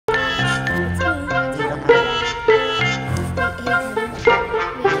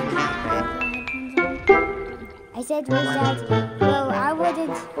said was that, well, I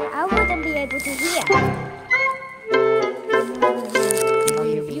wouldn't be able to hear. Will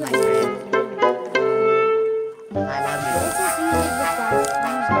you be my friend? I love you. This is usually the best music.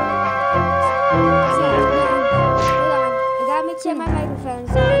 I love you. Hold on, I gotta make sure my microphone's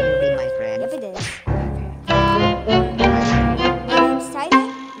Will on. you be my friend? Yep, it is. I love you. My name's Tyler.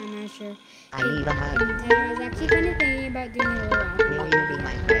 I'm not sure. I need a hug. Tyler was actually kind of thinking about doing a little Will you be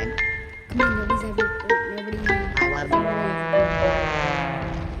my friend? Come on, nobody's ever, nobody. I love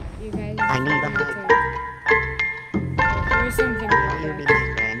you. You guys. I need a hug. There's something. Will you be my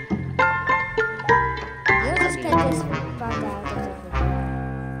friend? We'll just cut this part out.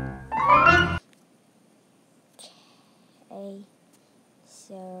 Okay.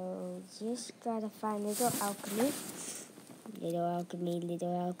 So, just gotta find little alchemy. Little alchemy,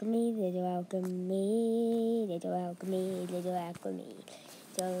 little alchemy, little alchemy, little alchemy, little alchemy.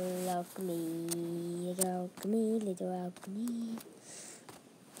 Little alchemy, little alchemy, little alchemy.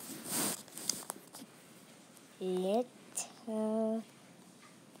 Little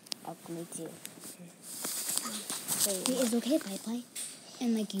alchemy too. Wait, is it okay if I play?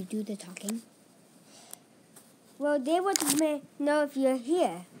 And like you do the talking? Well, they want to know if you're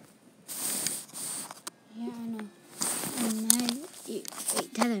here. Yeah, I know. Wait,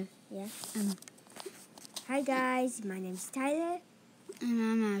 Tyler. Yeah. Hi guys, my name's Tyler. And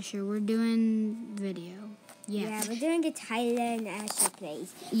I'm Asher. We're doing video. Yeah, we're doing a Tyler and Asher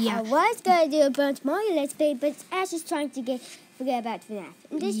plays. Yeah. I was gonna do a bunch more Let's Play, but Asher's trying to forget about FNAF.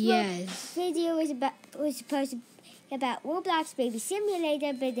 And this video was supposed to be about Roblox Baby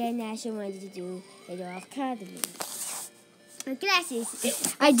Simulator, but then Asher wanted to do Little Academy.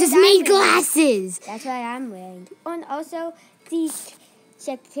 Glasses. I just made glasses. That's what I'm wearing. And also, please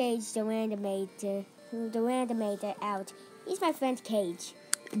check Cage the randomator out. He's my friend Cage.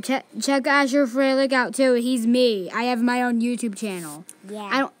 Check Asher Frelick out too. He's me. I have my own YouTube channel.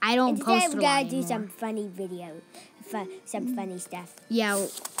 Yeah. I don't post a lot Today we gotta do anymore. some funny video, some funny stuff. Yeah,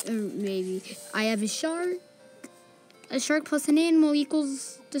 maybe. I have a shark. A shark plus an animal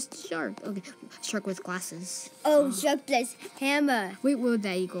equals just a shark. Okay, shark with glasses. Oh, shark plus hammer. Wait, what would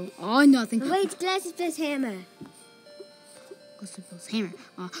that equal? Oh, nothing. Wait, glasses plus hammer. Glasses plus hammer.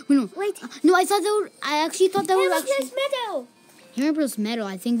 Wait, no. Wait. No, I actually thought that Hammer was actually. plus metal. Hammer plus metal.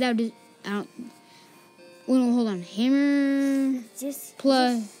 I think that would. I don't. Wait, no, hold on. Hammer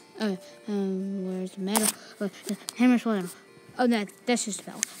plus. Where's metal? Hammer plus metal. Oh, that's just a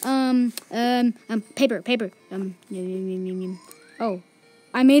spell. Paper. Oh,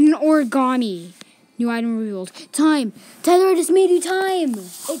 I made an origami. New item revealed. Time. Tyler, I just made you time.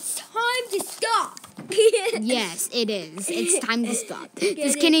 It's time to stop. Yes, it is. It's time to stop.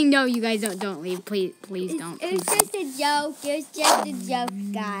 Just kidding. No, you guys don't leave. Please don't. It's just a joke. It's just a joke,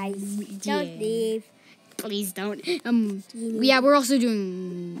 guys. Don't leave. Please don't. Yeah, we're also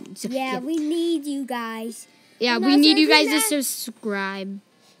doing. We need you guys. Yeah, And we also need you guys to FNAF, subscribe.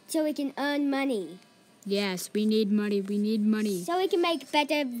 so we can earn money. Yes, we need money. We need money. So we can make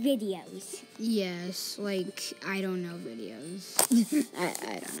better videos. Yes, like I don't know videos. I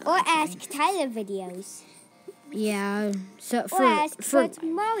don't know. Or ask Tyler videos. Yeah. So Or ask for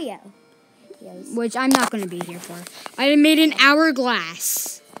Mario videos. which I'm not going to be here for. I made an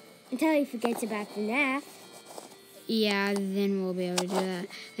hourglass. Until he forgets about FNAF. Yeah, then we'll be able to do that.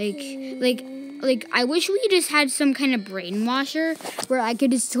 Like, I wish we just had some kind of brainwasher where I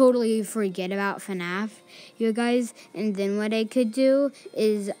could just totally forget about FNAF, you guys. And then what I could do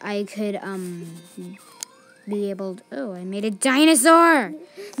is I could, be able to... Oh, I made a dinosaur!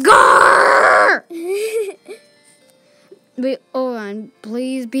 Grrr! Wait, hold on.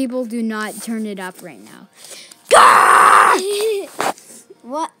 Please, people, do not turn it up right now. Grrr!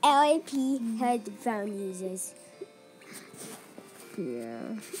 What LAP headphone users?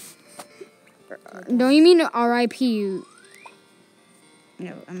 Yeah. Don't you mean R.I.P.?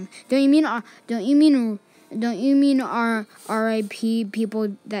 No. Don't you mean R.I.P. people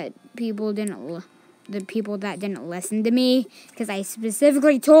that didn't listen to me? Because I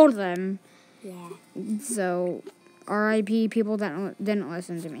specifically told them. Yeah. So, R.I.P. people that didn't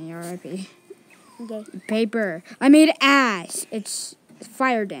listen to me. R.I.P. Okay. Paper. I made ash. It's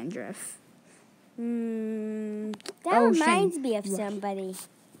fire dandruff. That reminds me of somebody.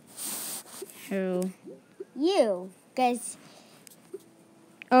 Who? You. Because...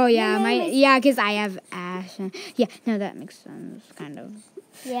 Oh, yeah, because I have ash. Yeah, no, that makes sense, kind of.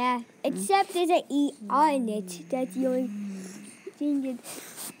 Yeah, except there's an E on it. That's the only thing.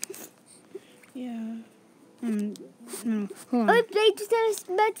 Yeah. Hold on. Oh, blade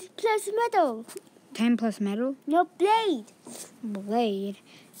plus metal. 10 plus metal? No, blade. Blade.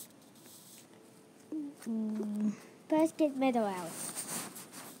 First, get metal out.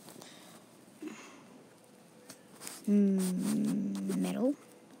 Metal.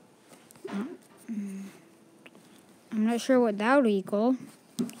 I'm not sure what that would equal.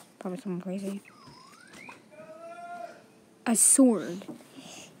 Probably something crazy. A sword.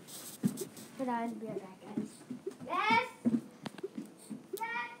 Hold on, be right back, guys. Yes!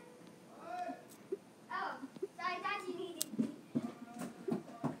 Yes! Oh, sorry, I thought you needed me.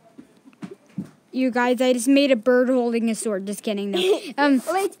 You guys, I just made a bird holding a sword. Just kidding. No.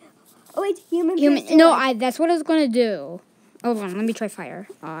 Oh wait, human. No, that's what I was gonna do. Hold on, let me try fire.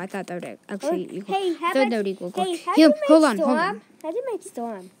 Oh, I thought that would actually equal. Hey, I thought that would equal. Hey, how do you make hold on. How do you make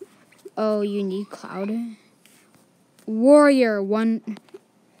storm? Oh, you need cloud. Warrior one.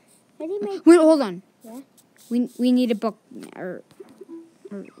 How do you make? Wait, hold on. Yeah. We need a book or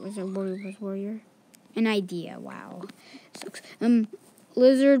was it warrior? An idea. Wow. Sucks.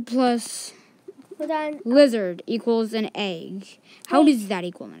 Lizard plus. Hold on. Lizard equals an egg. How does that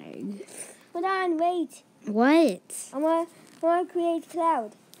equal an egg? Hold on, wait. What? I want to create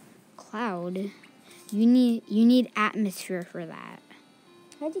cloud. Cloud. You need atmosphere for that.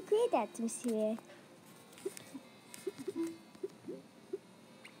 How do you create that atmosphere?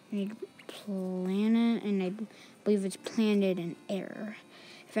 You need planet, and I believe it's planted in air,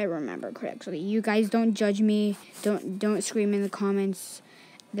 if I remember correctly. You guys don't judge me. Don't scream in the comments.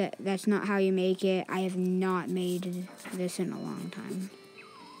 That's not how you make it. I have not made this in a long time.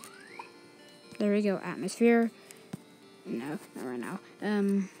 There we go. Atmosphere. No, not right now.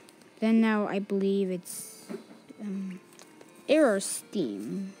 Then now I believe it's air or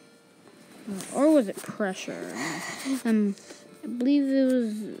steam, or was it pressure? I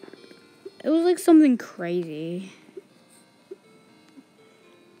believe it was like something crazy.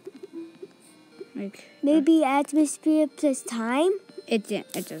 Like Maybe atmosphere plus time. it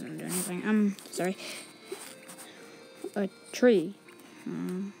doesn't do anything. Sorry. A tree.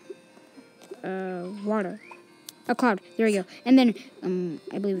 Water. A cloud. There we go. And then,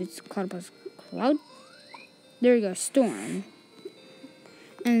 I believe it's cloud plus cloud. There we go. Storm.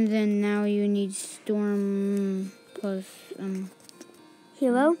 And then now you need storm plus,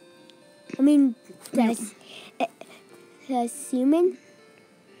 Hero. I mean, plus human.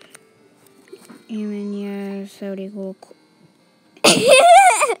 Human, yeah, so would equal.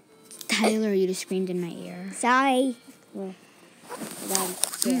 Tyler, you just screamed in my ear. Sorry. Well,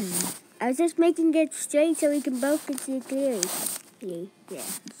 I was just making it straight so we can both can see clearly. Yeah.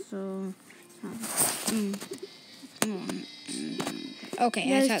 So,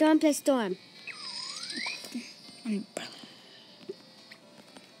 okay. No, storm plus storm. Umbrella.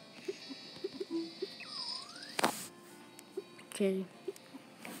 Okay.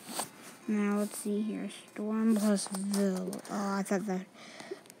 Now let's see here. Storm plus Ville. Oh, I thought that.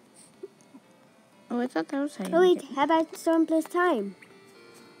 Oh, I thought that was how you Oh wait, make it. how about storm plus time?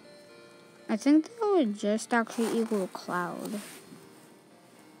 I think that would just actually equal cloud.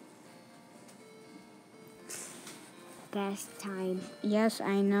 Best time. Yes,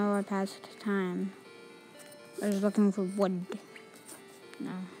 I know I passed time. I was looking for wood.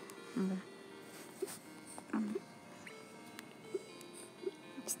 No. Okay.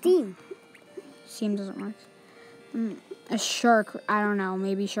 Steam. Steam doesn't work. A shark. I don't know.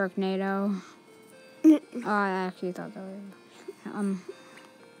 Maybe Sharknado. Oh, I actually thought that was.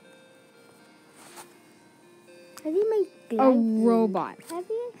 How do you make A lightning? robot. Have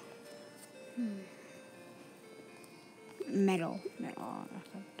you? Metal. Metal.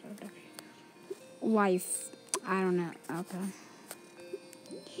 Life. I don't know. Okay.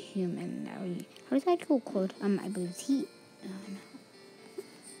 Human. How does that go code? I believe it's heat. I don't know.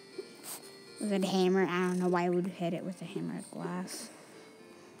 Was it a hammer? I don't know why I would hit it with a hammer at glass.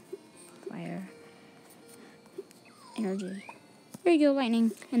 Fire. Energy. There you go,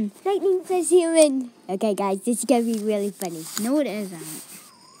 lightning. And Lightning plus human. Okay, guys, this is gonna be really funny. no, it isn't.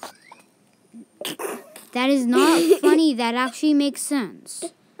 That is not funny. That actually makes sense.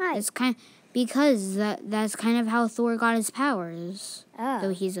 Hi. It's because that's kind of how Thor got his powers. Though Oh.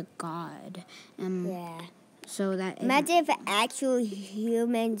 he's a god. Yeah. So that isn't- Imagine if actual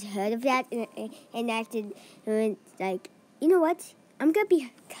humans heard of that and acted like, you know what? I'm gonna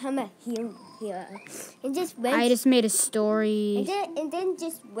become a hero, and just went. I just made a story. and then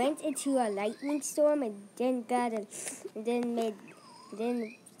just went into a lightning storm and then started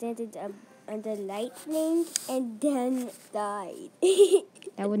under lightning and then died.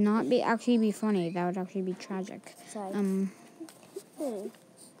 That would not actually be funny. That would actually be tragic. Sorry. I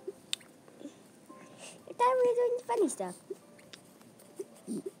thought we were doing funny stuff.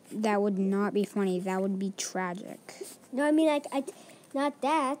 That would not be funny. That would be tragic. No, I mean not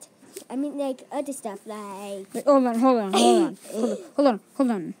that. I mean, like, other stuff, like... Wait, hold on.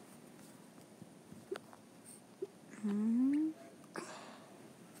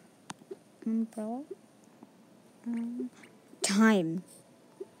 Umbrella? Time.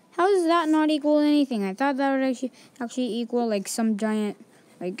 How is that not equal to anything? I thought that would actually equal, like, some giant,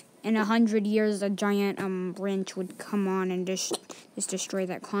 like, in 100 years, a giant, branch would come on and just destroy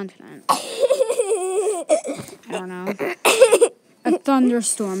that continent. I don't know. A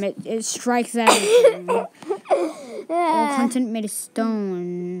thunderstorm. It strikes everything. All continent made of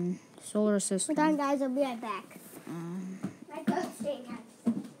stone. Solar system. Hold on, guys. I'll be right back. My ghost thing has...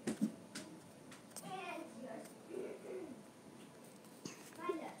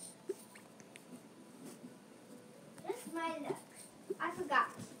 My luck. I forgot.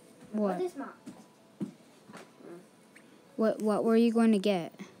 What? What is mom? What were you going to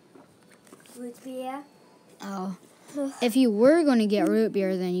get? Root beer. Oh. If you were going to get root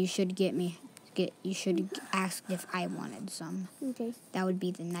beer, then you should you should ask if I wanted some. Okay. That would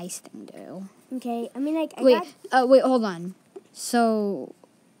be the nice thing to do. Okay. I mean, like, Wait, hold on. So,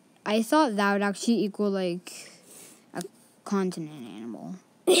 I thought that would actually equal, like, a continent animal.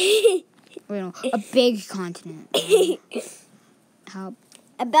 Wait, no, a big continent. How?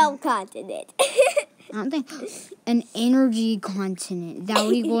 A bell continent. I don't think an energy continent. That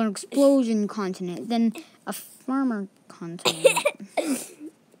would equal an explosion continent. Then a farmer continent.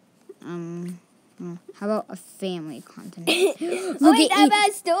 How about a family continent? How about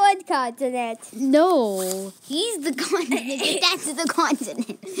a stored continent? No, he's the continent. The dad's the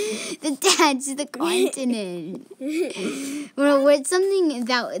continent. The dad's the continent. Well, with something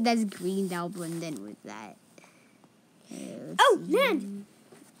that's green, that'll blend in with that. Land.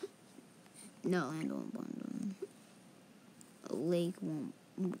 No, land won't blend in. A lake won't.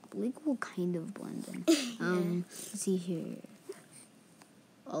 Lake will kind of blend in. Let's see here.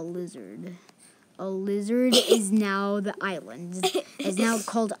 A lizard. A lizard is now the island. It's now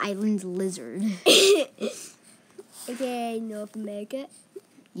called Island Lizard. Okay, North America.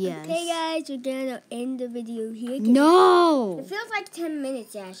 Yes. Okay, guys, we're gonna end the video here. No! It feels like 10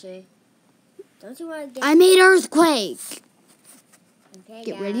 minutes, Asher. Don't you want to get... I made earthquake! Okay,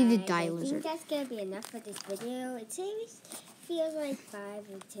 Get ready to guys, die, I lizard. think that's gonna be enough for this video. It feels like 5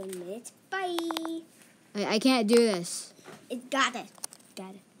 or 10 minutes. Bye! I can't do this. It got it.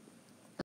 Got it.